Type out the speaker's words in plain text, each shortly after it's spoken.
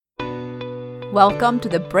Welcome to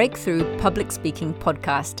the Breakthrough Public Speaking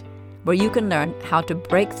podcast, where you can learn how to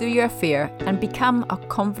break through your fear and become a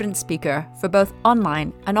confident speaker for both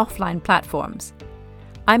online and offline platforms.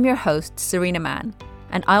 I'm your host, Serena Mann,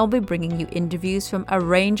 and I'll be bringing you interviews from a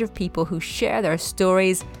range of people who share their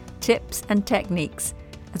stories, tips, and techniques,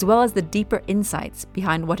 as well as the deeper insights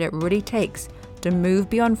behind what it really takes to move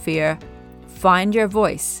beyond fear, find your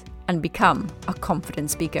voice, and become a confident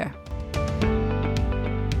speaker.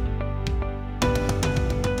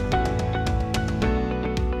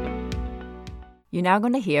 You're now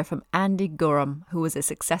going to hear from Andy Gorham, who was a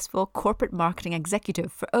successful corporate marketing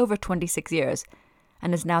executive for over 26 years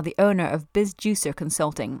and is now the owner of BizJuicer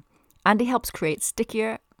Consulting. Andy helps create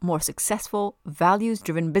stickier, more successful,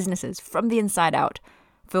 values-driven businesses from the inside out,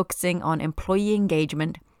 focusing on employee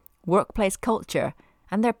engagement, workplace culture,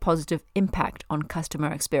 and their positive impact on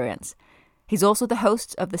customer experience. He's also the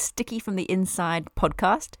host of the Sticky from the Inside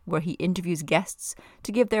podcast, where he interviews guests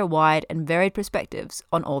to give their wide and varied perspectives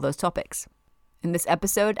on all those topics. In this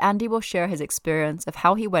episode, Andy will share his experience of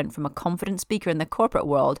how he went from a confident speaker in the corporate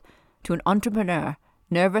world to an entrepreneur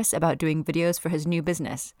nervous about doing videos for his new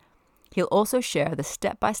business. He'll also share the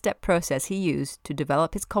step-by-step process he used to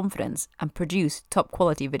develop his confidence and produce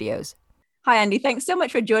top-quality videos. Hi, Andy. Thanks so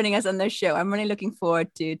much for joining us on this show. I'm really looking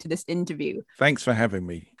forward to this interview. Thanks for having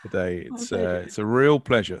me today. It's a real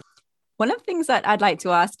pleasure. One of the things that I'd like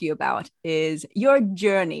to ask you about is your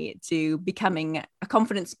journey to becoming a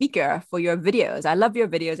confident speaker for your videos. I love your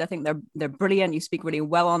videos. I think they're brilliant. You speak really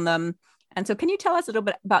well on them. And so can you tell us a little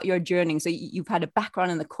bit about your journey? So you've had a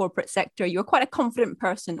background in the corporate sector. You're quite a confident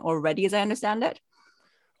person already, as I understand it.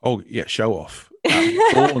 Oh, yeah. Show off.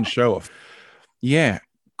 Born show off. Yeah.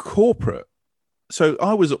 Corporate. So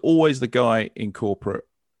I was always the guy in corporate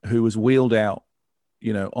who was wheeled out,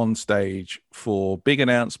 on stage for big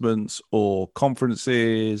announcements or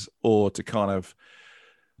conferences or to kind of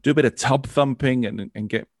do a bit of tub thumping and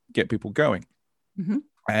get people going. Mm-hmm.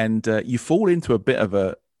 And you fall into a bit of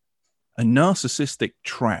a narcissistic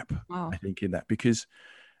trap, wow. I think, in that, because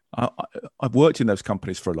I've worked in those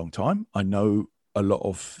companies for a long time. I know a lot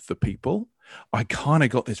of the people. I kind of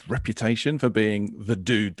got this reputation for being the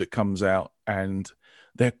dude that comes out and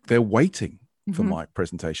they're waiting for my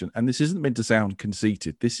presentation. And this isn't meant to sound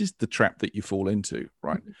conceited. This is the trap that you fall into,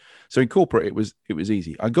 right? Mm-hmm. So in corporate, it was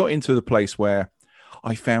easy. I got into the place where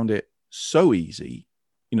I found it so easy.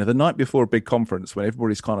 The night before a big conference, when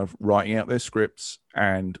everybody's kind of writing out their scripts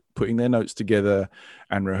and putting their notes together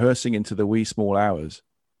and rehearsing into the wee small hours,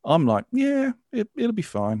 I'm like, yeah, it'll be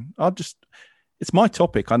fine. It's my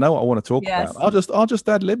topic. I know what I want to talk about. I'll just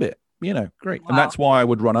ad lib it, great. Wow. And that's why I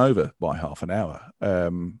would run over by half an hour.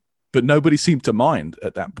 But nobody seemed to mind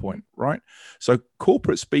at that point, right? So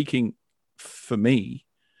corporate speaking for me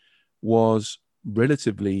was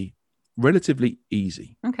relatively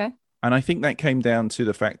easy. Okay. And I think that came down to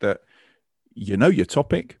the fact that you know your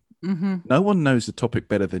topic. Mm-hmm. No one knows the topic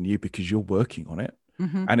better than you because you're working on it.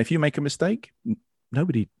 Mm-hmm. And if you make a mistake,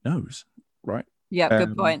 nobody knows, right? Yeah,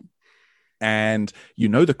 good point. And you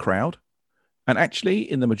know the crowd. And actually,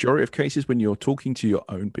 in the majority of cases, when you're talking to your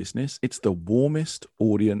own business, it's the warmest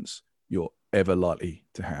audience you're ever likely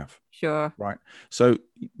to have. Sure. Right. So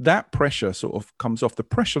that pressure sort of comes off. The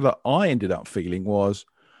pressure that I ended up feeling was,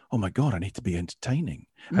 oh my God, I need to be entertaining.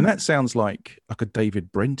 Mm-hmm. And that sounds like a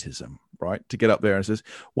David Brentism, right? To get up there and says,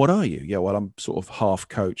 what are you? Yeah, well, I'm sort of half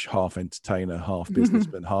coach, half entertainer, half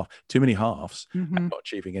businessman, half too many halves. I'm not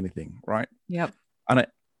achieving anything. Right. Yep. And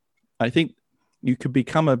I think you could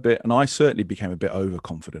become a bit, and I certainly became a bit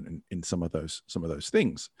overconfident in some of those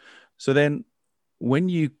things. So then when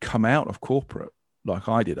you come out of corporate, like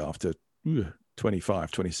I did after 25,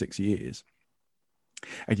 26 years,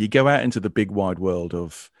 and you go out into the big wide world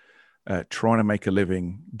of trying to make a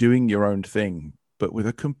living, doing your own thing, but with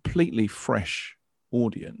a completely fresh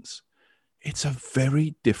audience, it's a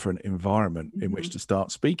very different environment in which to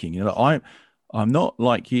start speaking. I'm not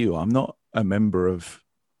like you. I'm not a member of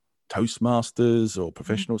Toastmasters or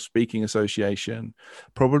Professional Speaking Association,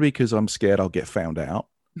 probably because I'm scared I'll get found out,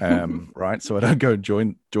 right? So I don't go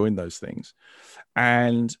and join those things,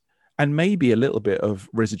 and maybe a little bit of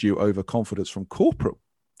residue overconfidence from corporate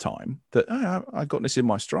time that I got this in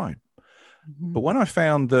my stride. Mm-hmm. But when I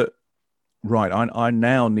found that, right, I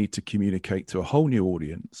now need to communicate to a whole new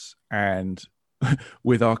audience, and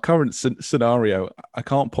with our current scenario, I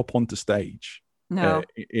can't pop onto stage. No.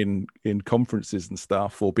 In conferences and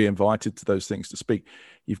stuff, or be invited to those things to speak.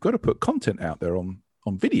 You've got to put content out there on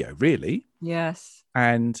video, really. Yes.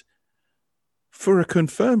 And for a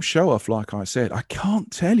confirmed show off, like I said, I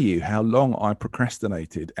can't tell you how long I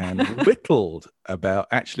procrastinated and whittled about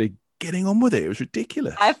actually getting on with it. It was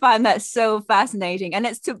ridiculous. I find that so fascinating. And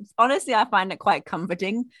honestly, I find it quite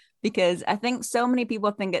comforting, because I think so many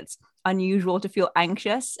people think it's unusual to feel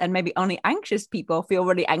anxious, and maybe only anxious people feel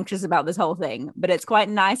really anxious about this whole thing. But it's quite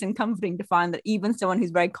nice and comforting to find that even someone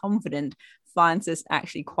who's very confident finds this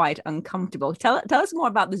actually quite uncomfortable. Tell us more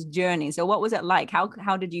about this journey. So what was it like?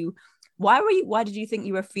 How did you, why did you think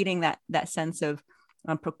you were feeling that sense of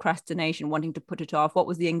procrastination, wanting to put it off? What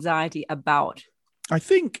was the anxiety about? I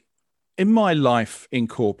think in my life in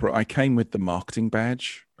corporate, I came with the marketing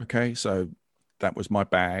badge. Okay. So that was my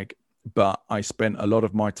bag, but I spent a lot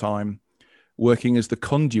of my time working as the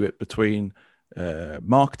conduit between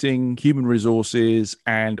marketing, human resources,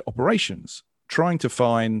 and operations, trying to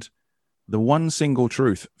find the one single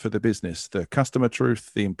truth for the business, the customer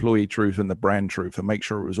truth, the employee truth, and the brand truth, and make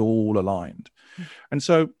sure it was all aligned. And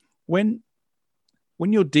so when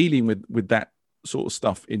you're dealing with that sort of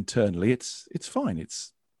stuff internally, it's fine.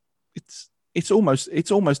 It's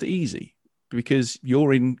almost easy because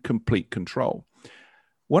you're in complete control.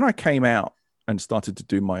 When I came out and started to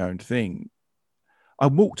do my own thing, I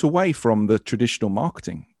walked away from the traditional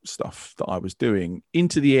marketing stuff that I was doing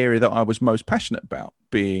into the area that I was most passionate about,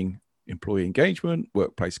 being employee engagement,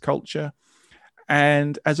 workplace culture.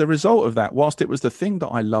 And as a result of that, whilst it was the thing that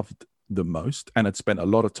I loved the most and had spent a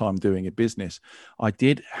lot of time doing in business, I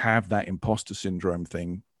did have that imposter syndrome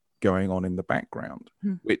thing going on in the background,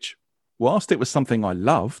 which, whilst it was something I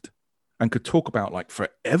loved and could talk about like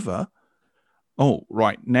forever, oh,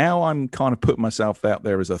 right, now I'm kind of putting myself out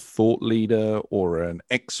there as a thought leader or an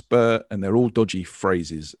expert, and they're all dodgy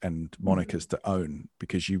phrases and monikers to own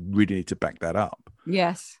because you really need to back that up.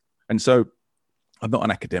 Yes. And so I'm not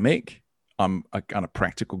an academic. I'm a kind of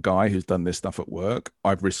practical guy who's done this stuff at work.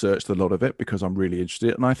 I've researched a lot of it because I'm really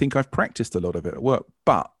interested, and I think I've practiced a lot of it at work.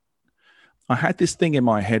 But I had this thing in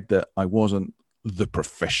my head that I wasn't the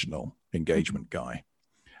professional engagement guy.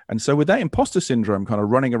 And so with that imposter syndrome kind of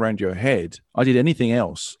running around your head, I did anything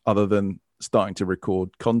else other than starting to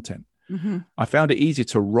record content. I found it easier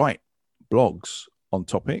to write blogs on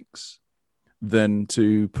topics than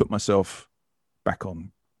to put myself back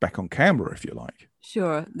on camera, if you like.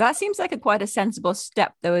 Sure. That seems like quite a sensible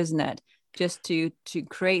step though, isn't it? Just to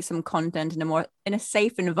create some content in a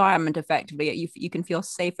safe environment. Effectively, you can feel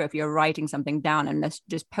safer if you're writing something down and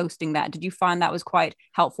just posting that. Did you find that was quite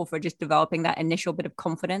helpful for just developing that initial bit of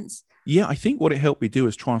confidence? Yeah, I think what it helped me do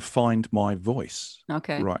is try and find my voice.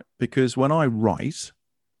 Okay. Right. Because when I write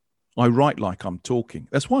like I'm talking.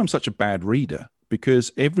 That's why I'm such a bad reader,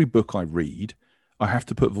 because every book I read, I have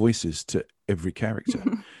to put voices to every character,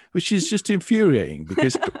 which is just infuriating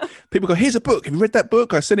because people go, here's a book. Have you read that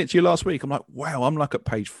book? I sent it to you last week. I'm like, wow, I'm like at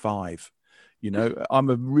page 5. You know, I'm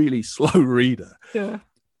a really slow reader. Yeah.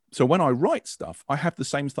 So when I write stuff, I have the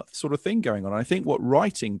same sort of thing going on. I think what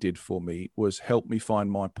writing did for me was help me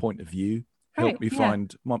find my point of view, help me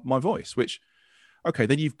find my voice, which, okay,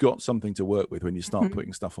 then you've got something to work with when you start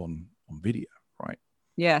putting stuff on video, right?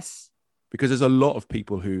 Yes. Because there's a lot of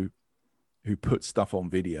people who put stuff on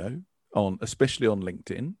video, especially on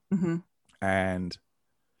LinkedIn, and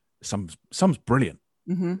some's brilliant,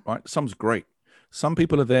 right? Some's great. Some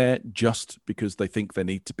people are there just because they think they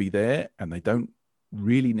need to be there, and they don't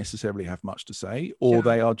really necessarily have much to say, or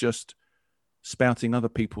they are just spouting other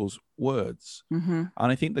people's words. And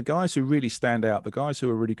I think the guys who really stand out, the guys who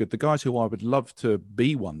are really good, the guys who I would love to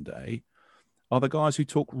be one day, are the guys who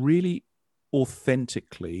talk really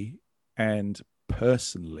authentically and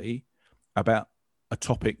personally about a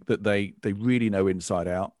topic that they really know inside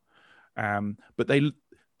out, but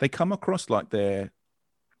they come across like they're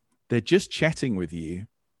just chatting with you,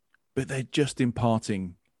 but they're just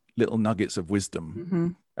imparting little nuggets of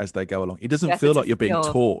wisdom as they go along. It doesn't feel like you're being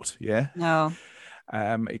taught. No.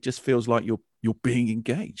 It just feels like you're being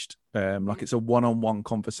engaged, like it's a one-on-one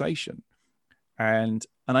conversation. And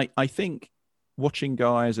I think watching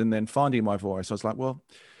guys and then finding my voice, I was like, well,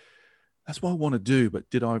 that's what I want to do, but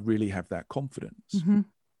did I really have that confidence?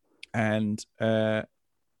 And I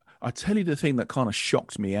tell you, the thing that kind of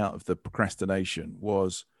shocked me out of the procrastination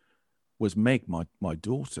was Meg, my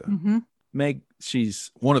daughter. Meg,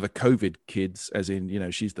 she's one of the COVID kids, as in, you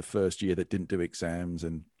know, she's the first year that didn't do exams,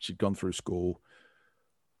 and she'd gone through school,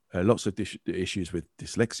 lots of issues with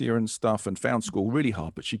dyslexia and stuff, and found school really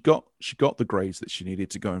hard. But she got the grades that she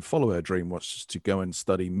needed to go and follow her dream, was to go and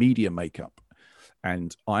study media makeup.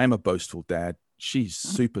 And I am a boastful dad. She's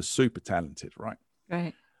super, super talented, right?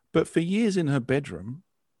 Right. But for years in her bedroom,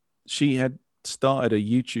 she had started a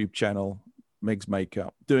YouTube channel, Meg's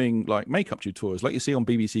Makeup, doing like makeup tutorials like you see on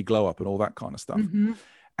BBC Glow Up and all that kind of stuff.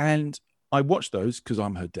 And I watched those because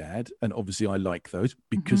I'm her dad, and obviously I like those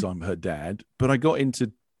because I'm her dad. But I got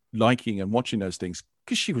into liking and watching those things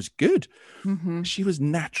because she was good. Mm-hmm. She was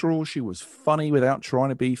natural. She was funny without trying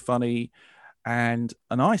to be funny. And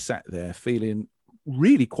I sat there feeling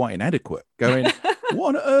really quite inadequate, going,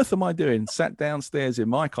 what on earth am I doing? Sat downstairs in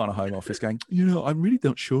my kind of home office going, I'm really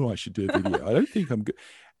not sure I should do a video. I don't think I'm good.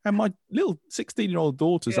 And my little 16-year-old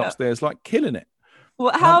daughter's upstairs, like killing it.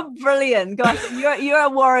 Well, how brilliant. Gosh, you're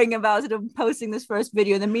worrying about sort of posting this first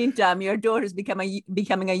video. In the meantime, your daughter's becoming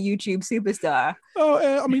a YouTube superstar.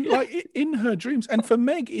 Oh, I mean, like in her dreams. And for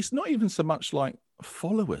Meg, it's not even so much like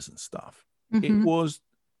followers and stuff. Mm-hmm. It was,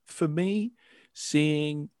 for me,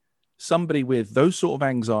 seeing somebody with those sort of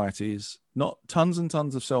anxieties, not tons and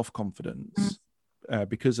tons of self-confidence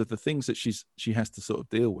because of the things that she has to sort of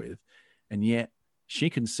deal with. And yet she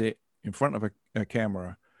can sit in front of a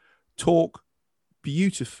camera, talk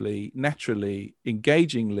beautifully, naturally,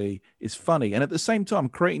 engagingly, is funny, and at the same time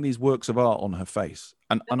creating these works of art on her face.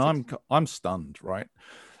 And I'm stunned, right?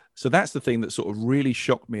 So that's the thing that sort of really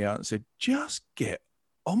shocked me out and said, just get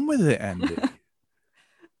on with it, Andy.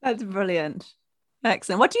 That's brilliant.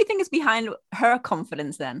 Excellent. What do you think is behind her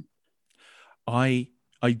confidence then? I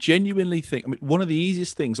genuinely think, I mean, one of the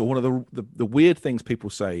easiest things, or one of the weird things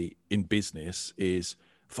people say in business is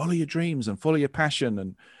follow your dreams and follow your passion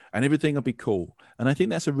and everything will be cool. And I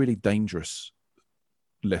think that's a really dangerous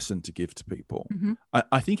lesson to give to people. Mm-hmm.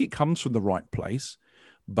 I think it comes from the right place,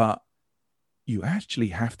 but you actually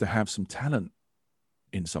have to have some talent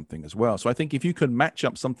in something as well. So I think if you can match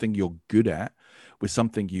up something you're good at with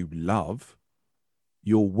something you love,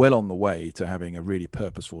 you're well on the way to having a really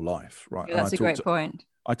purposeful life, right? Yeah, that's a great point.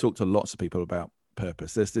 I talk to lots of people about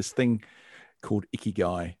purpose. There's this thing called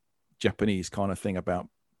ikigai, Japanese kind of thing about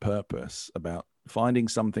purpose, about finding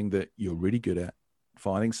something that you're really good at,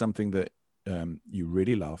 finding something that you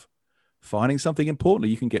really love, finding something importantly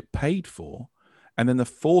you can get paid for. And then the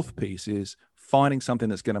fourth piece is finding something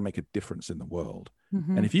that's going to make a difference in the world.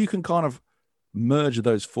 Mm-hmm. And if you can kind of merge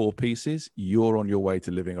those four pieces, you're on your way to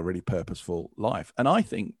living a really purposeful life. And I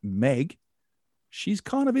think Meg, she's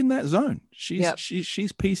kind of in that zone.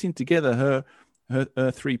 She's piecing together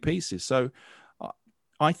her three pieces. So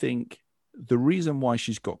I think the reason why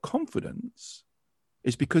she's got confidence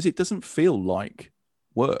is because it doesn't feel like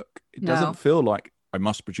work. It doesn't feel like I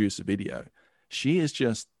must produce a video. She is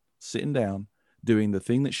just sitting down, doing the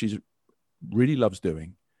thing that she really loves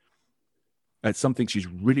doing. It's something she's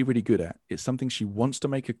really, really good at. It's something she wants to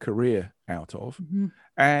make a career out of. Mm-hmm.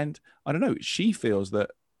 And I don't know, she feels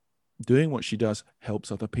that doing what she does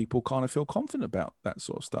helps other people kind of feel confident about that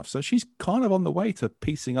sort of stuff. So she's kind of on the way to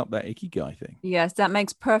piecing up that ikigai thing. Yes, that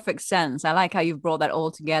makes perfect sense. I like how you've brought that all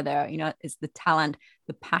together. It's the talent,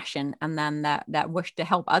 the passion, and then that wish to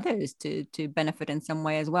help others to benefit in some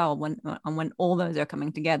way as well. When all those are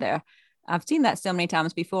coming together, I've seen that so many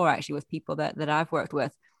times before, actually, with people that I've worked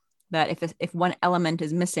with. That if one element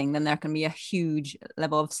is missing, then there can be a huge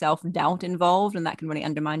level of self-doubt involved, and that can really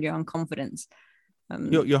undermine your own confidence.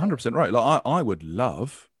 You're 100% right. Like I would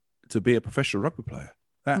love to be a professional rugby player.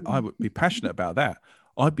 That I would be passionate about that.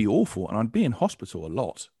 I'd be awful, and I'd be in hospital a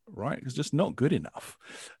lot, right? It's just not good enough.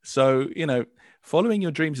 So following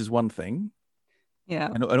your dreams is one thing,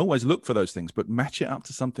 and always look for those things, but match it up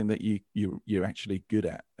to something that you're actually good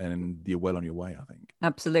at, and you're well on your way, I think.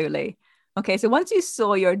 Absolutely. Okay, so once you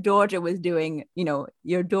saw your daughter was doing these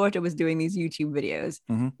YouTube videos,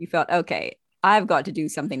 mm-hmm. you felt, okay, I've got to do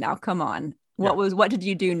something now. Come on. What did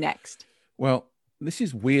you do next? Well, this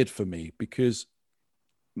is weird for me because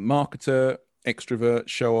marketer, extrovert,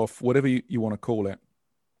 show off, whatever you want to call it.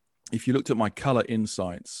 If you looked at my color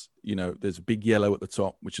insights, there's a big yellow at the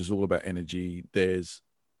top, which is all about energy. There's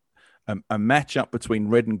a match up between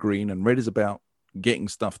red and green, and red is about getting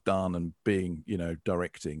stuff done and being,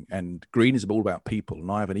 directing, and green is all about people,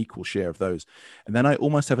 and I have an equal share of those. And then I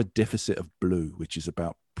almost have a deficit of blue, which is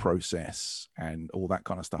about process and all that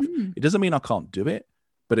kind of stuff. It doesn't mean I can't do it,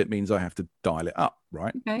 but it means I have to dial it up,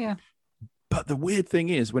 right? Yeah. But the weird thing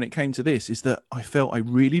is, when it came to this, is that I felt I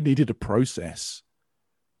really needed a process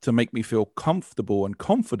to make me feel comfortable and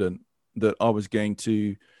confident that I was going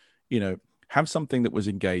to, have something that was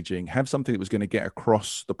engaging, have something that was going to get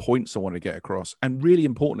across the points I want to get across. And really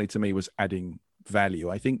importantly to me was adding value.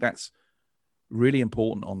 I think that's really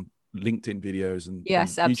important on LinkedIn videos and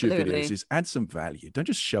YouTube videos, is add some value. Don't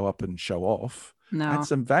just show up and show off. No. Add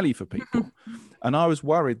some value for people. And I was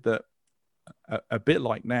worried that a bit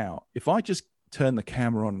like now, if I just turn the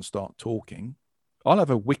camera on and start talking, I'll have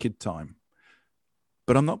a wicked time,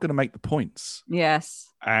 but I'm not going to make the points. Yes.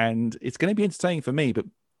 And it's going to be entertaining for me, but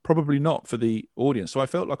probably not for the audience. So I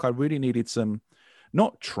felt like I really needed some,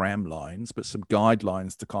 not tram lines, but some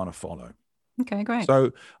guidelines to kind of follow. Okay, great.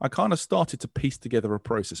 So I kind of started to piece together a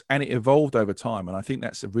process, and it evolved over time. And I think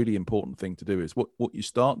that's a really important thing to do, is what you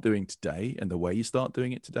start doing today and the way you start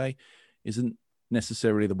doing it today isn't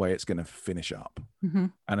necessarily the way it's going to finish up. Mm-hmm.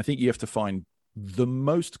 And I think you have to find the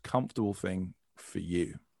most comfortable thing for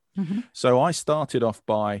you. Mm-hmm. So I started off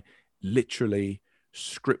by literally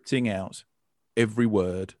scripting out every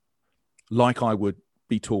word like I would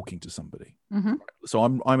be talking to somebody. Mm-hmm. So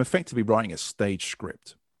I'm effectively writing a stage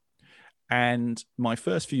script. And my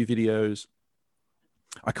first few videos,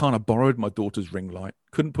 I kind of borrowed my daughter's ring light.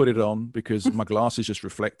 Couldn't put it on because my glasses just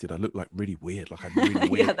reflected. I looked like really weird, like I had really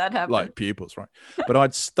weird Yeah, that happened. like pupils, right? But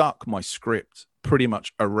I'd stuck my script pretty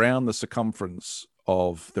much around the circumference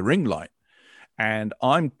of the ring light. And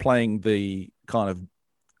I'm playing the kind of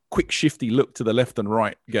quick shifty look to the left and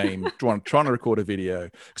right game, trying to record a video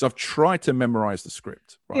because I've tried to memorize the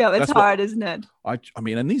script. Right? Yeah, it's hard, isn't it? I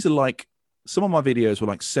mean, and these are like, some of my videos were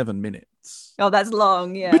like 7 minutes. Oh, that's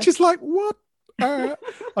long, yeah. Which is like, what?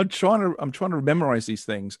 I'm trying to memorize these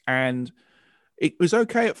things, and it was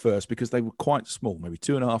okay at first because they were quite small, maybe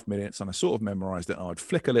 2.5 minutes, and I sort of memorized it. And I'd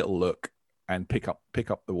flick a little look and pick up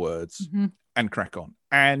the words and crack on,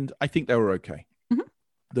 and I think they were okay. Mm-hmm.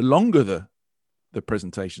 The longer the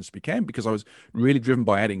presentations became, because I was really driven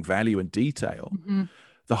by adding value and detail,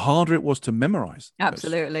 the harder it was to memorize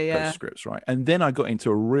those scripts, right? And then I got into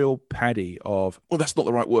a real paddy of, well, that's not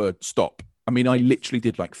the right word, stop. I mean, I literally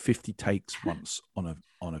did like 50 takes once on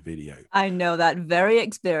a video. I know that very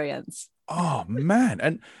experience. Oh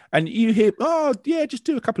man. And you hear, oh yeah, just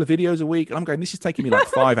do a couple of videos a week. And I'm going, this is taking me like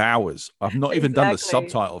 5 hours. I've not even done the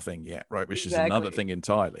subtitle thing yet, right? Which is another thing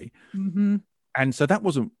entirely. Mm-hmm. And so that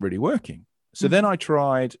wasn't really working. So then I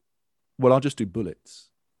tried, well, I'll just do bullets,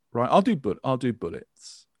 right? I'll do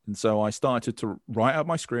bullets. And so I started to write out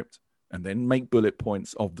my script and then make bullet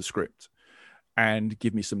points of the script and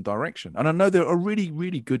give me some direction. And I know there are really,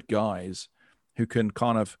 really good guys who can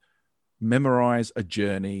kind of memorize a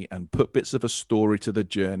journey and put bits of a story to the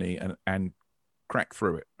journey and crack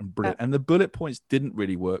through it and brilliant. And the bullet points didn't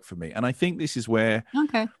really work for me. And I think this is where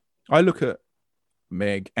I look at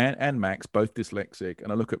Meg and Max, both dyslexic,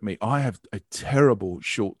 and I look at me. I have a terrible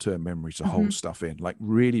short-term memory to hold stuff in, like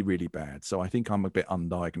really, really bad. So I think I'm a bit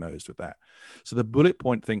undiagnosed with that. So the bullet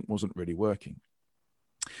point thing wasn't really working.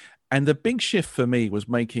 And the big shift for me was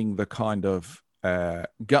making the kind of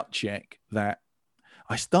gut check that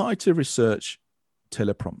I started to research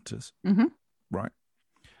teleprompters, right?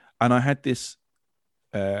 And I had this,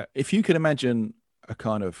 if you can imagine a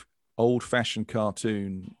kind of old-fashioned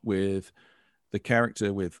cartoon with the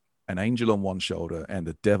character with an angel on one shoulder and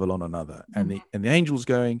the devil on another, and the angel's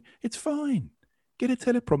going, it's fine, get a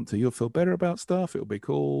teleprompter, you'll feel better about stuff, it'll be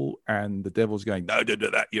cool. And the devil's going, no, don't do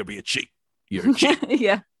that, you'll be a cheat, you're a cheat.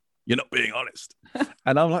 Yeah, you're not being honest.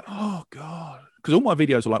 And I'm like, oh god, because all my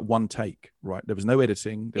videos are like one take, right? There was no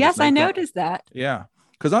editing. Yes, I noticed that. Yeah,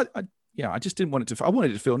 because I just didn't want it to, I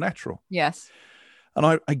wanted it to feel natural. Yes. And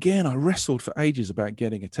I wrestled for ages about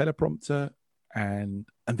getting a teleprompter. And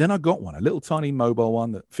then I got one, a little tiny mobile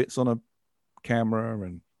one that fits on a camera,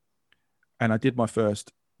 and I did my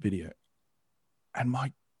first video, and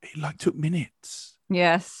it like took minutes.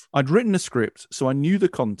 Yes. I'd written a script, so I knew the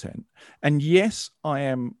content, and yes, I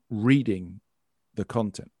am reading the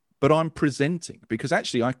content, but I'm presenting, because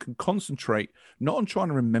actually I can concentrate not on trying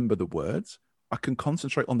to remember the words. I can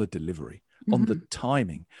concentrate on the delivery, on the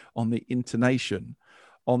timing, on the intonation,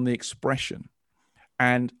 on the expression.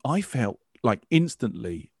 And I felt like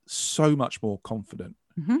instantly so much more confident.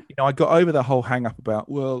 You know, I got over the whole hang up about,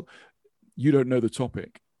 well, you don't know the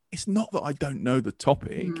topic. It's not that I don't know the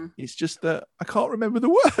topic. It's just that I can't remember the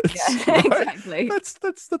words. Yeah, right? Exactly.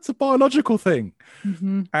 That's a biological thing.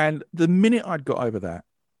 And the minute I'd got over that,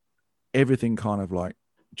 everything kind of like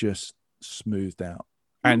just smoothed out.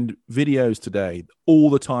 And videos today, all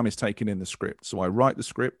the time is taken in the script. So I write the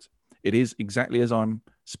script. It is exactly as I'm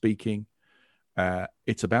speaking.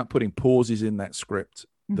 It's about putting pauses in that script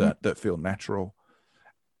that feel natural,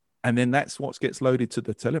 and then that's what gets loaded to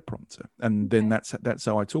the teleprompter, and then that's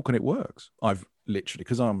how I talk, and it works. I've literally,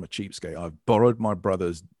 because I'm a cheapskate, I've borrowed my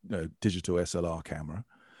brother's digital SLR camera.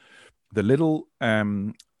 The little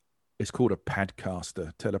it's called a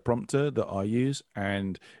Padcaster teleprompter that I use,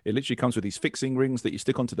 and it literally comes with these fixing rings that you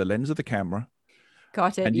stick onto the lens of the camera.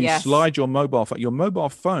 Got it. And you slide your mobile phone. Your mobile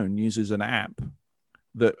phone uses an app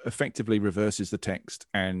that effectively reverses the text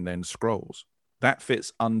and then scrolls. That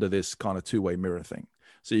fits under this kind of two-way mirror thing.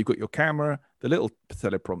 So you've got your camera, the little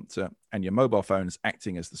teleprompter, and your mobile phone is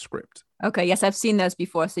acting as the script. Okay, yes, I've seen those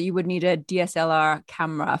before. So you would need a DSLR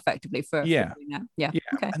camera effectively for doing that. Yeah.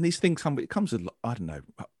 Okay. And these things it comes with, I don't know,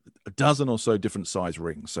 a dozen or so different size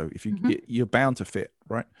rings. So if Mhm. you're bound to fit,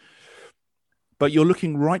 right? But you're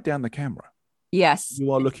looking right down the camera. Yes.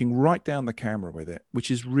 You are looking right down the camera with it, which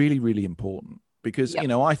is really, really important because, Yep.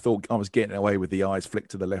 I thought I was getting away with the eyes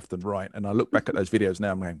flicked to the left and right. And I look back at those videos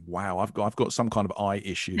now, I'm going, wow, I've got some kind of eye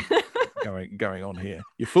issue going on here.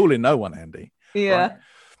 You're fooling no one, Andy. Yeah. Right?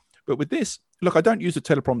 But with this, look, I don't use a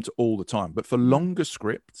teleprompter all the time, but for longer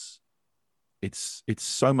scripts, it's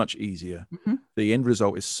so much easier. Mhm. The end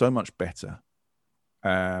result is so much better.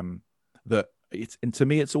 That and to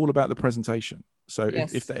me, it's all about the presentation. So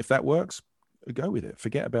Yes. if that works, go with it.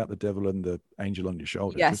 Forget about the devil and the angel on your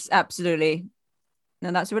shoulder. Yes, absolutely.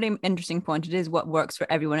 No, that's a really interesting point. It is what works for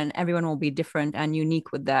everyone, and everyone will be different and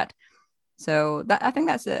unique with that. So that, I think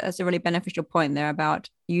that's a really beneficial point there about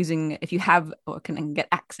using, if you have or can get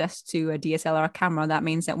access to a DSLR camera, that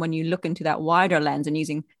means that when you look into that wider lens and use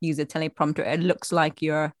a teleprompter, it looks like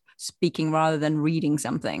you're speaking rather than reading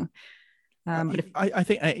something. But I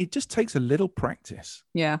think it just takes a little practice.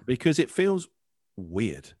 Yeah. Because it feels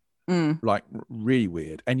weird, like really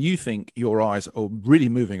weird. And you think your eyes are really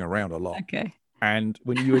moving around a lot. Okay. And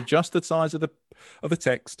when you adjust the size of the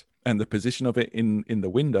text and the position of it in the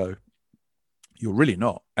window, you're really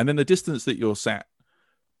not. And then the distance that you're sat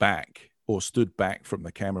back or stood back from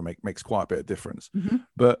the camera makes quite a bit of difference. Mm-hmm.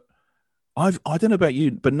 But I don't know about you,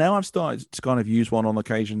 but now I've started to kind of use one on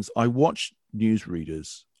occasions. I watch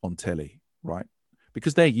newsreaders on telly, right?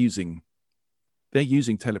 Because they're using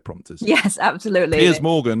teleprompters. Yes, absolutely. Piers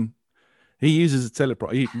Morgan, he uses a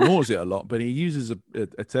teleprompter. He ignores it a lot, but he uses a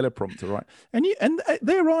teleprompter, right? And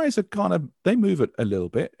their eyes are they move it a little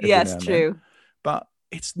bit. Yes, true. But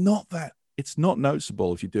it's not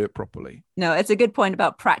noticeable if you do it properly. No, it's a good point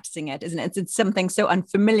about practicing it, isn't it? It's something so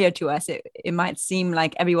unfamiliar to us. It might seem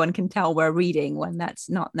like everyone can tell we're reading when that's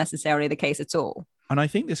not necessarily the case at all. And I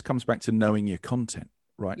think this comes back to knowing your content,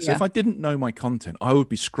 right? Yeah. So if I didn't know my content, I would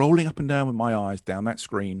be scrolling up and down with my eyes down that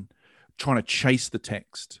screen, trying to chase the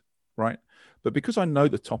text, right? But because I know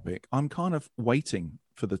the topic, I'm kind of waiting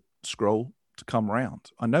for the scroll to come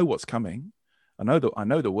around. I know what's coming. I know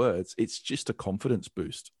the words. It's just a confidence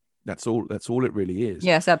boost. That's all it really is.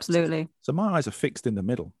 Yes, absolutely. So my eyes are fixed in the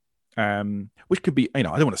middle, which could be, I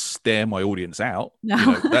don't want to stare my audience out. No.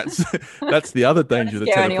 That's the other danger of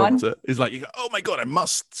the teleprompter anyone. is like, you go, oh my God, I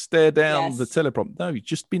must stare down the teleprompter. No, you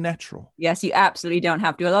just be natural. Yes, you absolutely don't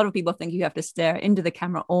have to. A lot of people think you have to stare into the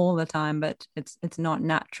camera all the time, but it's not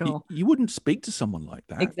natural. You wouldn't speak to someone like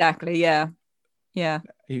that. Exactly. Yeah. Yeah.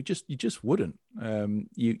 You just wouldn't.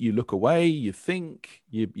 You look away, you think,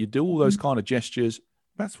 you do all those kind of gestures.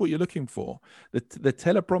 That's what you're looking for. The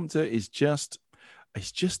teleprompter is just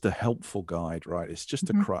a helpful guide, right? It's just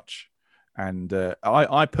a crutch. And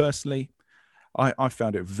I personally, I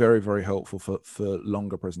found it very, very helpful for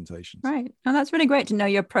longer presentations. Right. And that's really great to know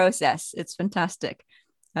your process. It's fantastic.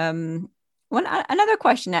 Another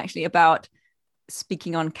question actually about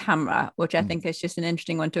speaking on camera, which I think is just an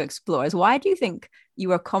interesting one to explore, is why do you think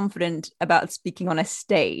you are confident about speaking on a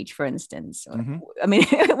stage, for instance? I mean,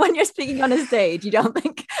 when you're speaking on a stage, you don't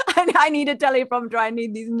think, I need a teleprompter, I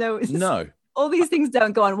need these notes. No. All these things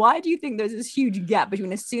don't go on. Why do you think there's this huge gap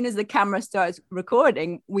between as soon as the camera starts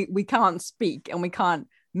recording, we can't speak and we can't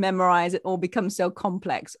memorize, it all becomes so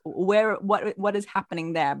complex? What is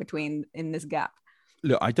happening there in this gap?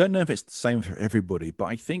 Look, I don't know if it's the same for everybody, but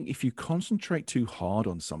I think if you concentrate too hard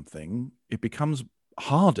on something, it becomes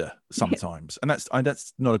harder sometimes. And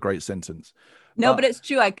that's not a great sentence. No, but it's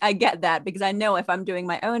true. I get that, because I know if I'm doing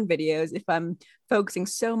my own videos, if I'm focusing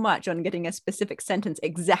so much on getting a specific sentence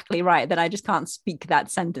exactly right, that I just can't speak that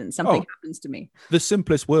sentence. Something happens to me. The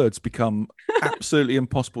simplest words become absolutely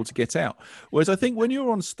impossible to get out. Whereas I think when you're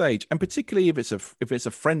on stage, and particularly if it's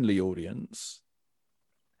a friendly audience,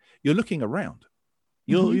 you're looking around.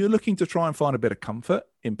 You're looking to try and find a bit of comfort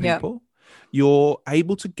in people. Yep. You're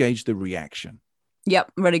able to gauge the reaction.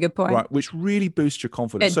 Yep, really good point. Right, which really boosts your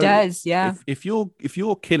confidence. It does, yeah. If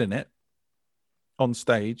you're killing it on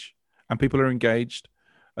stage and people are engaged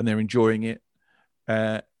and they're enjoying it,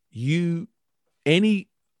 any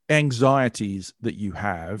anxieties that you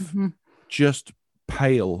have just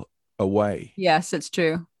pale away. Yes, it's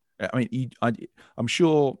true. I mean, I'm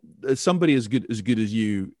sure somebody as good as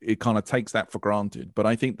you, it kind of takes that for granted. But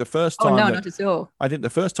I think the first time, not at all. I think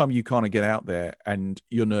the first time you kind of get out there and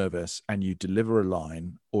you're nervous and you deliver a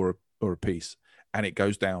line or a piece and it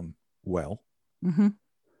goes down well,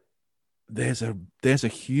 there's a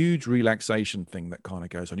huge relaxation thing that kind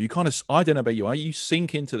of goes on. You kind of, I don't know about you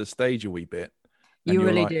sink into the stage a wee bit. You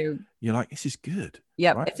really do. You're like, this is good.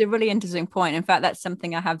 Yeah, right? It's a really interesting point. In fact, that's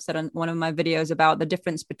something I have said on one of my videos about the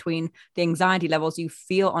difference between the anxiety levels you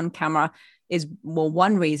feel on camera is, well,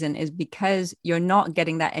 one reason is because you're not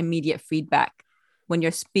getting that immediate feedback. When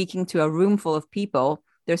you're speaking to a room full of people,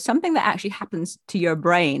 there's something that actually happens to your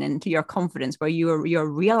brain and to your confidence where you're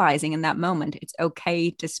realizing in that moment, it's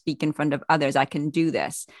okay to speak in front of others. I can do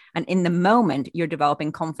this. And in the moment, you're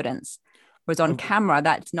developing confidence. Whereas on camera,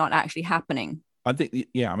 that's not actually happening. I think,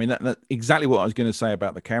 yeah, I mean, that's exactly what I was going to say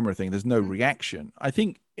about the camera thing. There's no reaction. I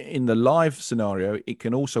think in the live scenario, it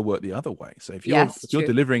can also work the other way. So if you're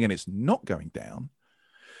delivering and it's not going down,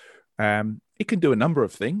 it can do a number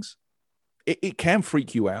of things. It can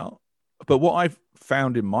freak you out. But what I've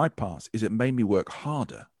found in my past is it made me work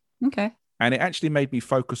harder. Okay. And it actually made me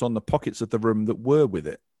focus on the pockets of the room that were with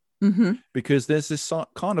it. Mm-hmm. Because there's this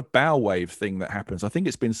kind of bow wave thing that happens. I think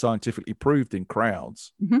it's been scientifically proved in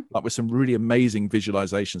crowds, like with some really amazing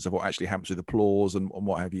visualizations of what actually happens with applause and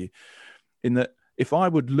what have you. In that, if I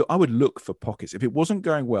would look for pockets. If it wasn't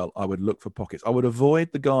going well, I would look for pockets. I would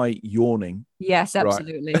avoid the guy yawning. Yes,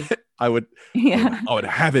 absolutely. Right? I would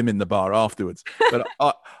have him in the bar afterwards. But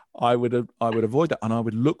I would avoid that, and I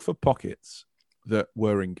would look for pockets that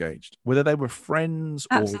were engaged, whether they were friends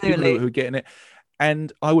or people who were getting it.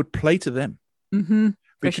 And I would play to them.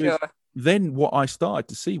 Because then what I started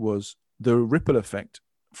to see was the ripple effect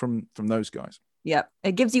from those guys. Yeah.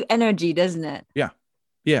 It gives you energy, doesn't it? Yeah.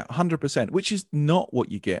 Yeah, 100%, which is not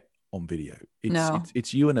what you get on video.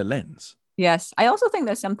 It's you and a lens. Yes. I also think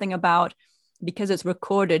there's something about, because it's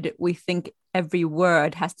recorded, we think every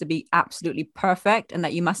word has to be absolutely perfect and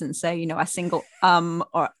that you mustn't say, a single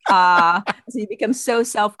or so you become so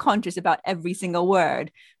self-conscious about every single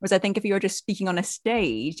word. Whereas I think if you were just speaking on a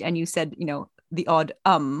stage and you said, the odd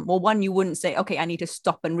well, one, you wouldn't say, okay, I need to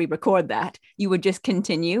stop and re-record that. You would just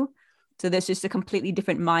continue. So there's just a completely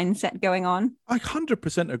different mindset going on. I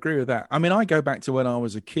 100% agree with that. I mean, I go back to when I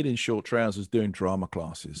was a kid in short trousers doing drama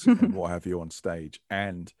classes and what have you on stage.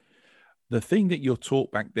 And the thing that you're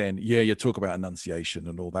taught back then, you talk about enunciation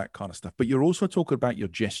and all that kind of stuff, but you're also talking about your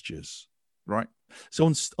gestures, right? So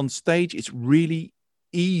on stage, it's really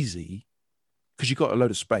easy because you've got a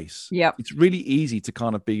load of space. Yeah, it's really easy to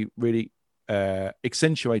kind of be really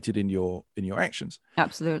accentuated in your actions.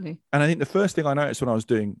 Absolutely. And I think the first thing I noticed when I was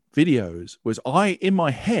doing videos was in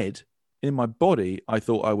my head, in my body, I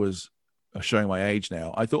thought I was showing my age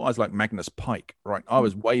now. I thought I was like Magnus Pike, right? I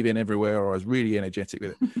was waving everywhere, or I was really energetic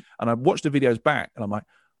with it. And I watched the videos back and I'm like,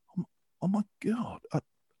 oh my God, I'm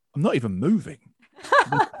not even moving.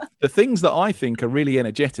 The things that I think are really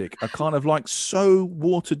energetic are kind of like so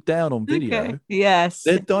watered down on video. Okay. Yes.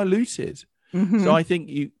 They're diluted. So I think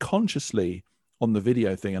you consciously on the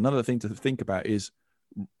video thing, another thing to think about is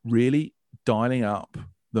really dialing up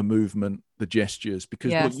the movement, the gestures,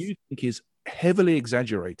 because what you think is heavily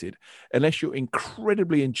exaggerated, unless you're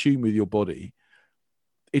incredibly in tune with your body,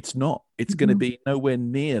 it's not. It's going to be nowhere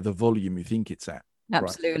near the volume you think it's at.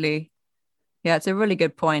 Absolutely. Right? Yeah, it's a really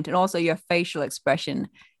good point. And also your facial expression.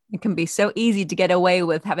 It can be so easy to get away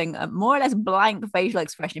with having a more or less blank facial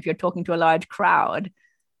expression if you're talking to a large crowd.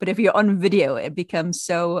 But if you're on video, it becomes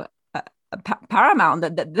so paramount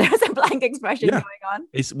that there's a blank expression going on.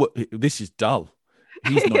 This is dull.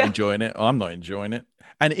 He's not enjoying it. I'm not enjoying it.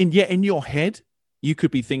 And in your head, you could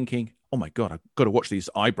be thinking, oh my God, I've got to watch these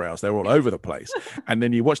eyebrows. They're all over the place. And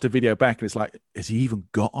then you watch the video back and it's like, has he even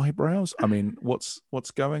got eyebrows? I mean, what's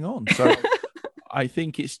going on? So I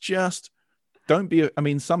think it's just, some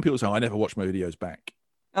people say, I never watch my videos back.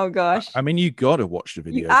 Oh gosh. I mean, you got to watch the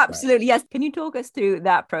videos. Absolutely. Yes. Can you talk us through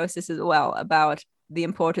that process as well about the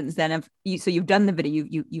importance then of so you've done the video,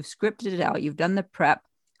 you've scripted it out, you've done the prep.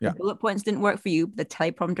 The bullet points didn't work for you, but the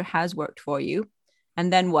teleprompter has worked for you.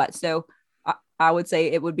 And then what? So I would say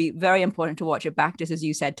it would be very important to watch it back, just as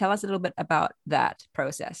you said. Tell us a little bit about that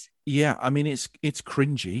process. Yeah, I mean, it's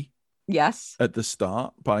cringy. Yes. At the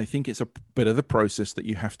start, but I think it's a bit of the process that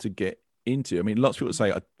you have to get into. I mean, lots of people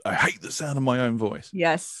say, I hate the sound of my own voice.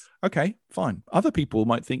 Yes. Okay, fine. Other people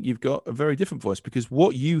might think you've got a very different voice because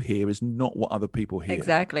what you hear is not what other people hear.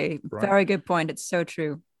 Exactly. Right? Very good point. It's so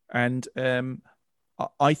true. And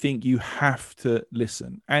I think you have to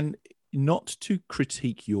listen and not to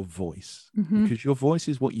critique your voice because your voice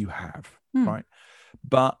is what you have, right?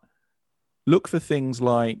 But look for things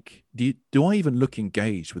like, do I even look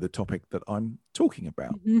engaged with the topic that I'm talking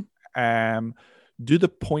about? Do the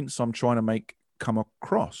points I'm trying to make come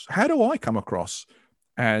across? How do I come across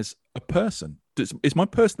as a person? Is my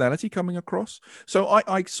personality coming across? So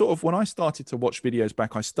I sort of, when I started to watch videos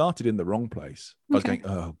back, I started in the wrong place. I was going,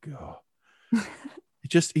 oh God.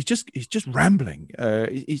 He's just rambling.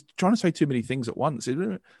 He's trying to say too many things at once.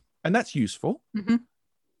 And that's useful.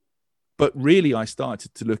 But really, I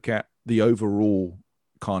started to look at the overall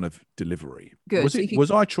kind of delivery. Good. Was So it?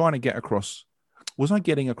 Was I trying to get across? Was I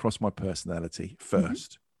getting across my personality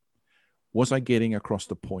first? Was I getting across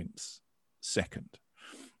the points second?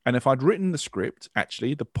 And if I'd written the script,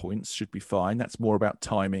 actually, the points should be fine. That's more about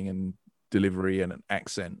timing and delivery and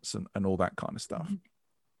accents and all that kind of stuff.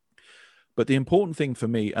 But the important thing for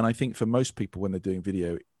me, and I think for most people when they're doing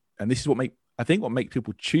video, and this is what make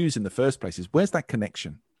people choose in the first place, is where's that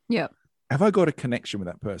connection? Yeah. Have I got a connection with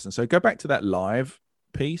that person? So go back to that live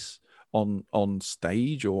piece on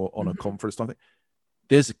stage or on a conference. Something.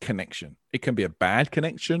 There's a connection. It can be a bad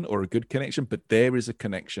connection or a good connection, but there is a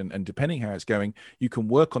connection. And depending how it's going, you can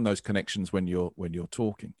work on those connections when you're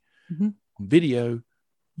talking. On video,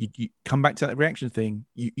 you come back to that reaction thing.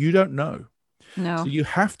 You don't know. No. So you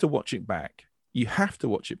have to watch it back. You have to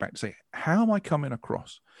watch it back to say, how am I coming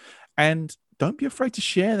across? And don't be afraid to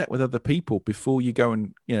share that with other people before you go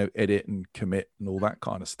and, edit and commit and all that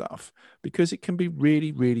kind of stuff, because it can be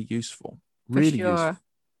really, really useful. Really useful.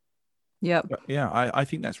 Yep. But yeah, I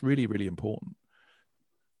think that's really, really important.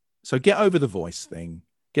 So get over the voice thing,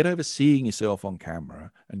 get over seeing yourself on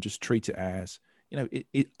camera and just treat it as,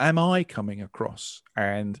 am I coming across?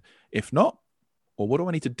 And if not, well, what do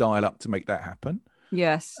I need to dial up to make that happen?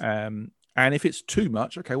 Yes. And if it's too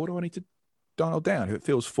much, okay, what do I need to dial down? If it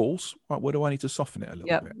feels false, what do I need to soften it a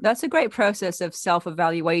little bit? That's a great process of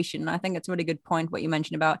self-evaluation. I think it's a really good point what you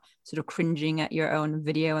mentioned about sort of cringing at your own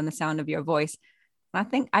video and the sound of your voice. I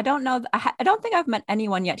don't think I've met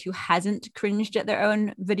anyone yet who hasn't cringed at their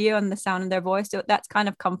own video and the sound of their voice. So that's kind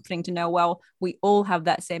of comforting to know, well, we all have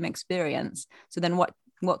that same experience. So then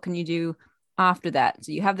what can you do after that?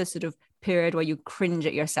 So you have this sort of period where you cringe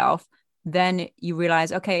at yourself. Then you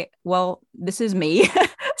realize, okay, well, this is me.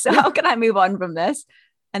 So how can I move on from this?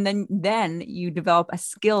 And then you develop a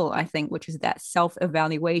skill, I think, which is that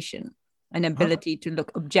self-evaluation, an ability to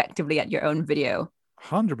look objectively at your own video.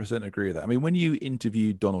 100% agree with that. I mean, when you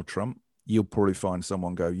interview Donald Trump, you'll probably find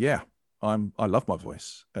someone go, yeah, I love my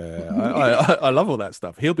voice. I love all that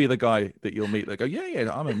stuff. He'll be the guy that you'll meet that go,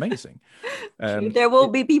 yeah, I'm amazing. There will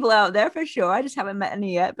be people out there for sure. I just haven't met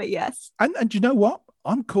any yet, but yes. And you know what?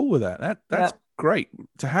 I'm cool with that. That's great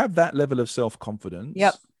to have that level of self-confidence.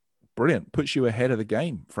 Yep. Brilliant. Puts you ahead of the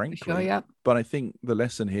game, frankly. Sure, yep. But I think the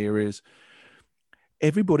lesson here is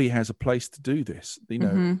everybody has a place to do this.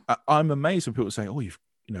 I'm amazed when people say, "Oh, you've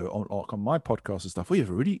on my podcast and stuff, you have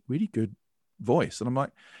a really, really good voice," and I'm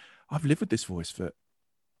like, "I've lived with this voice for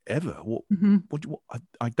ever. What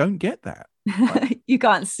I don't get that. You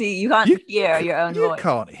can't hear your own voice. You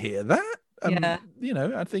can't hear that.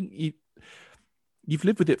 I think you've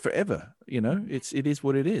lived with it forever. It is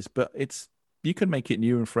what it is. But you can make it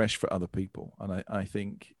new and fresh for other people. And I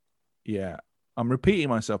think, I'm repeating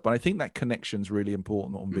myself, but I think that connection's really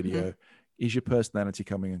important on video. Is your personality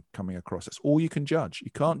coming across? That's all you can judge.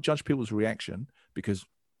 You can't judge people's reaction because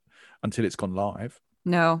until it's gone live.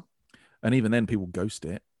 No. And even then people ghost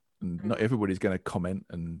it. And not everybody's going to comment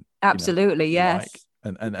and absolutely, yes.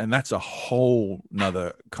 And that's a whole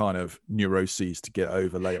nother kind of neuroses to get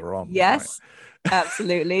over later on. Yes, right?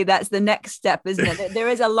 Absolutely. That's the next step, isn't it? There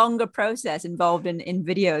is a longer process involved in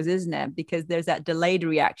videos, isn't it? Because there's that delayed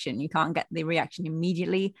reaction. You can't get the reaction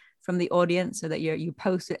immediately from the audience, so that you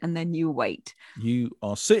post it and then you wait. You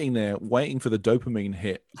are sitting there waiting for the dopamine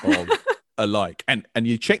hit of a like, and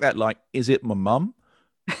you check that like, is it my mum?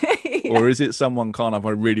 Or is it someone kind of, I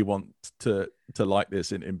really want to like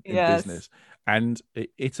this in yes. business? And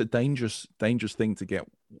it's a dangerous thing to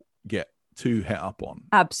get too het up on.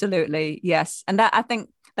 Absolutely. Yes. And I think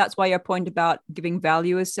that's why your point about giving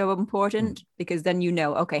value is so important, because then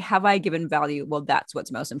okay, have I given value? Well, that's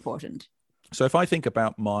what's most important. So if I think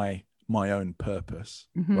about my own purpose,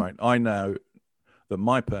 right, I know that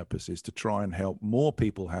my purpose is to try and help more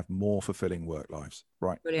people have more fulfilling work lives,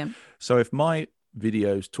 right? Brilliant. So if my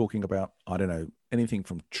videos talking about, I don't know, anything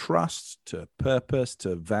from trust to purpose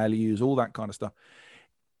to values, all that kind of stuff,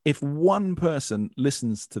 if one person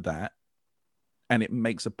listens to that and it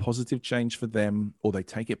makes a positive change for them, or they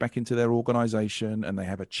take it back into their organization and they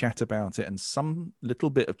have a chat about it and some little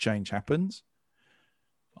bit of change happens,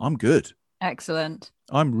 I'm good. Excellent.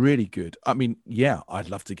 I'm really good. I mean, yeah, I'd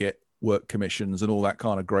love to get work commissions and all that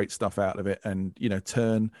kind of great stuff out of it, and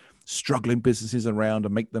turn struggling businesses around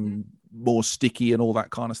and make them more sticky and all that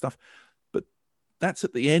kind of stuff. But that's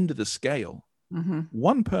at the end of the scale.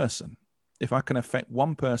 One person, if I can affect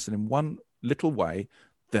one person in one little way,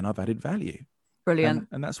 then I've added value. Brilliant.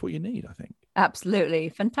 And that's what you need, I think. Absolutely.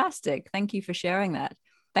 Fantastic. Thank you for sharing that.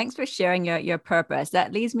 Thanks for sharing your purpose.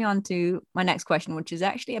 That leads me on to my next question, which is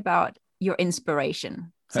actually about your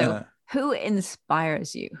inspiration. So who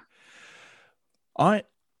inspires you? I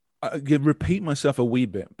I could repeat myself a wee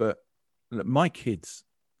bit, but look, my kids,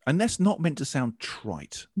 and that's not meant to sound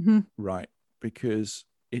trite, right? Because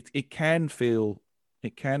it can feel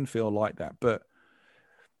like that. But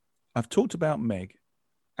I've talked about Meg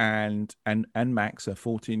and Max, a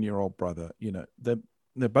 14-year-old brother. You know,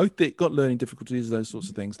 they're both got learning difficulties, those sorts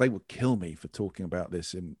of things. They would kill me for talking about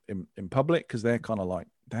this in public, because they're kind of like,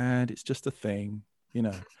 Dad, it's just a thing, you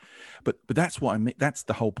know. But that's what I mean. That's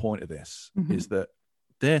the whole point of this, is that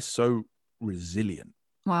they're so resilient.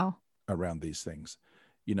 Wow. Around these things,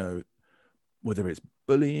 you know, whether it's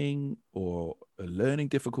bullying or learning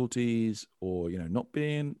difficulties, or, you know, not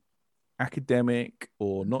being academic,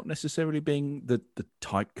 or not necessarily being the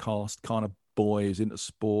typecast kind of boy who's into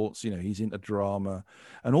sports, you know, he's into drama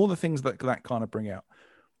and all the things that kind of bring out.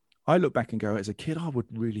 I look back and go, as a kid, I would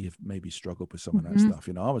really have maybe struggled with some of that stuff.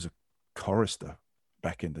 You know, I was a chorister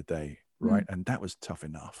back in the day, right? And that was tough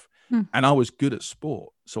enough. And I was good at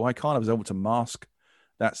sport, so I kind of was able to mask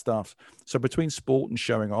that stuff. So between sport and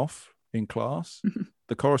showing off in class,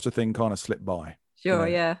 the chorister thing kind of slipped by. Sure,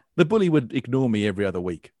 you know? yeah. The bully would ignore me every other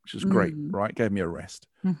week, which was great, right? Gave me a rest.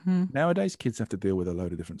 Nowadays, kids have to deal with a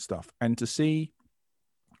load of different stuff. And to see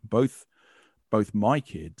both my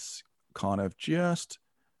kids kind of just,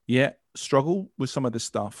 struggle with some of this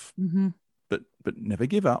stuff, but never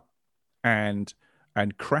give up, and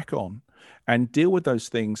crack on and deal with those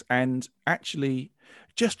things. And actually,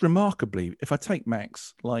 just remarkably, if I take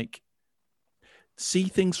Max, like, see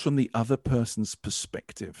things from the other person's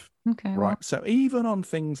perspective. Okay. Right. Well. So even on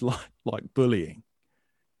things like bullying,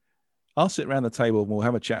 I'll sit around the table and we'll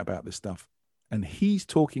have a chat about this stuff. And he's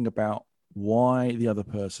talking about why the other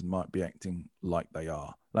person might be acting like they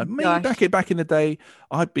are. Like me, back in the day,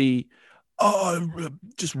 I'd be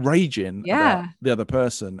just raging about the other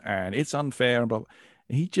person, and it's unfair and blah, blah.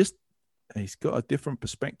 He's got a different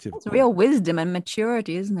perspective. It's real wisdom and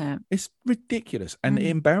maturity, isn't it? It's ridiculous, and it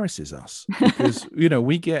embarrasses us, because you know,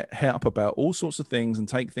 we get het up about all sorts of things and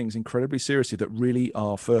take things incredibly seriously that really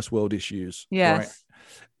are first world issues. Yes.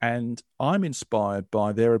 Right? And I'm inspired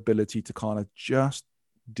by their ability to kind of just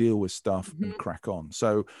deal with stuff and crack on.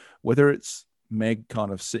 So whether it's Meg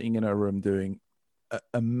kind of sitting in her room doing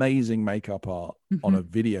amazing makeup art on a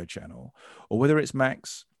video channel, or whether it's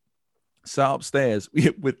Max sat upstairs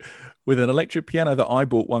with an electric piano that I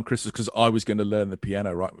bought one Christmas because I was going to learn the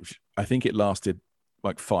piano, right? Which I think it lasted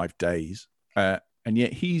like 5 days. And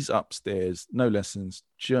yet he's upstairs, no lessons,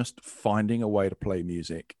 just finding a way to play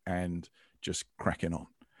music and just cracking on.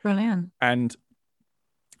 Brilliant. And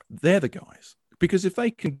they're the guys, because if they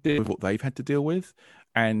can deal with what they've had to deal with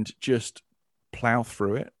and just plow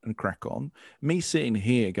through it and crack on, me sitting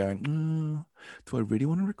here going, do I really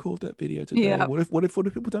want to record that video today? Yeah. What if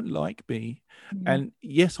people don't like me? And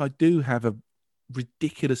yes, I do have a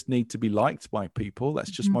ridiculous need to be liked by people. That's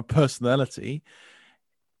just my personality.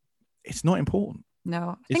 It's not important.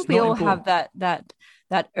 No, I think we all have that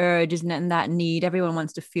urge, isn't it, and that need. Everyone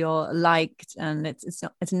wants to feel liked, and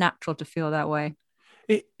it's natural to feel that way.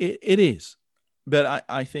 It is, but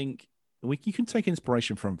I think you can take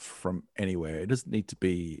inspiration from anywhere. It doesn't need to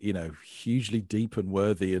be, you know, hugely deep and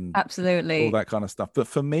worthy and absolutely all that kind of stuff. But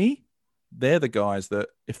for me, they're the guys that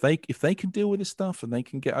if they can deal with this stuff and they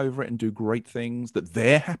can get over it and do great things that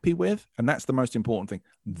they're happy with, and that's the most important thing,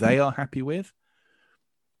 they are happy with,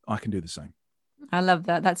 I can do the same. I love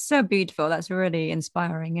that. That's so beautiful. That's really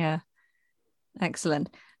inspiring. Yeah. Excellent.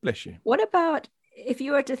 Bless you. What about if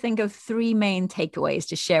you were to think of 3 main takeaways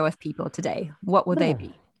to share with people today, what would they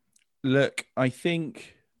be? Look, I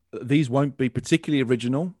think these won't be particularly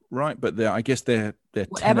original, right? But I guess they're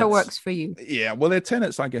whatever tenets. Works for you. Yeah, well, they're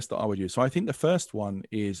tenets, I guess, that I would use. So I think the first one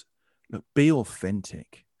is, look, be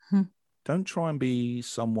authentic. Don't try and be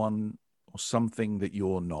someone or something that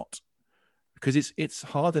you're not, because it's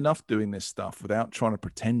hard enough doing this stuff without trying to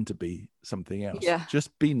pretend to be something else. Yeah.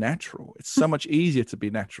 Just be natural. It's so much easier to be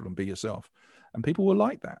natural and be yourself, and people will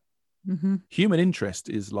like that. Human interest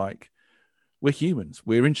is like, we're humans.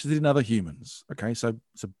 We're interested in other humans. Okay, so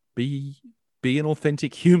be an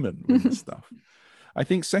authentic human with this stuff. I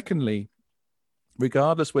think secondly,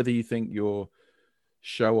 regardless whether you think you're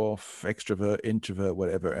show off, extrovert, introvert,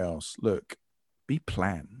 whatever else, look, be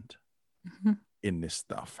planned in this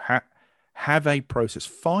stuff. Have a process.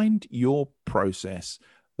 Find your process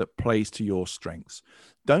that plays to your strengths.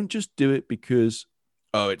 Don't just do it because,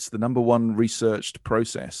 it's the number one researched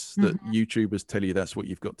process that YouTubers tell you that's what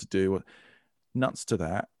you've got to do. Nuts to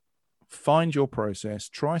that. Find your process,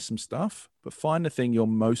 try some stuff, but find the thing you're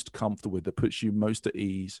most comfortable with, that puts you most at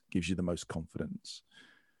ease, gives you the most confidence.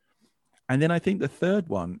 And then I think the third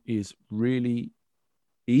one is really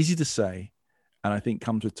easy to say, and I think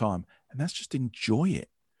comes with time, and that's just enjoy it.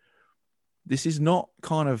 This is not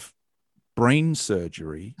kind of brain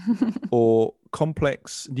surgery or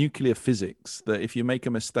complex nuclear physics that if you make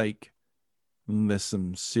a mistake, there's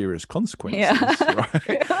some serious consequences,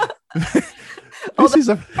 right? This is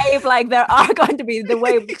behave like there are going to be, the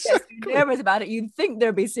way we get nervous about it, you'd think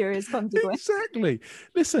there'd be serious consequences. Exactly.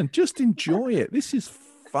 Listen, just enjoy it. This is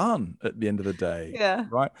fun at the end of the day. Yeah.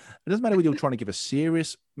 Right. It doesn't matter whether you're trying to give a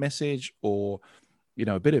serious message or, you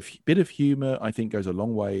know, a bit of humor, I think goes a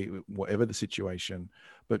long way, whatever the situation.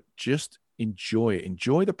 But just enjoy it.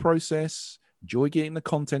 Enjoy the process, enjoy getting the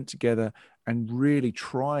content together, and really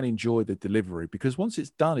try and enjoy the delivery, because once it's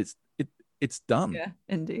done, it's done. Yeah,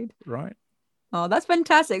 indeed. Right. Oh, that's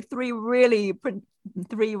fantastic. Three really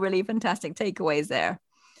fantastic takeaways there.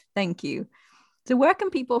 Thank you. So where can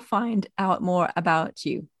people find out more about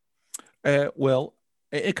you? Well,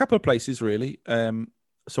 a couple of places, really.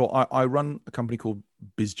 So I run a company called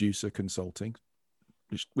BizJuicer Consulting,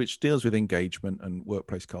 which deals with engagement and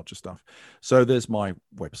workplace culture stuff. So there's my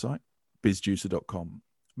website, bizjuicer.com.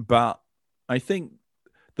 But I think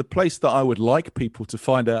the place that I would like people to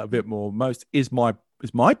find out a bit more most is my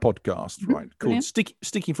podcast, right? Called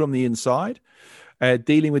Sticking from the Inside,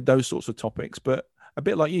 dealing with those sorts of topics. But a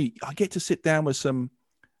bit like you, I get to sit down with some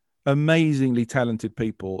amazingly talented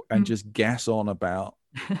people and just gas on about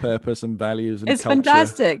purpose and values and it's culture.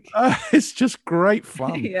 Fantastic. It's just great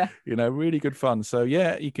fun. Yeah, you know, really good fun. So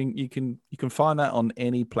yeah, you can find that on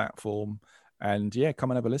any platform, and yeah,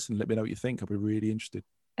 come and have a listen. Let me know what you think. I'll be really interested.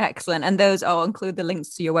 Excellent. And those, I'll include the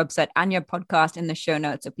links to your website and your podcast in the show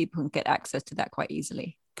notes so people can get access to that quite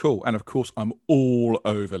easily. Cool. And of course, I'm all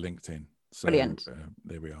over LinkedIn. So, brilliant.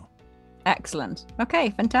 There we are. Excellent.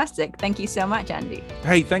 Okay, fantastic. Thank you so much, Andy.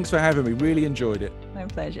 Hey, thanks for having me. Really enjoyed it. My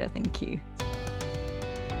pleasure. Thank you.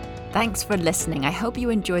 Thanks for listening. I hope you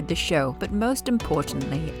enjoyed the show, but most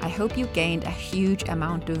importantly, I hope you gained a huge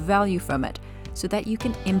amount of value from it so that you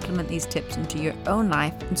can implement these tips into your own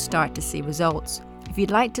life and start to see results. If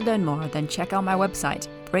you'd like to learn more, then check out my website,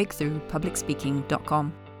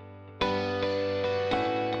 breakthroughpublicspeaking.com.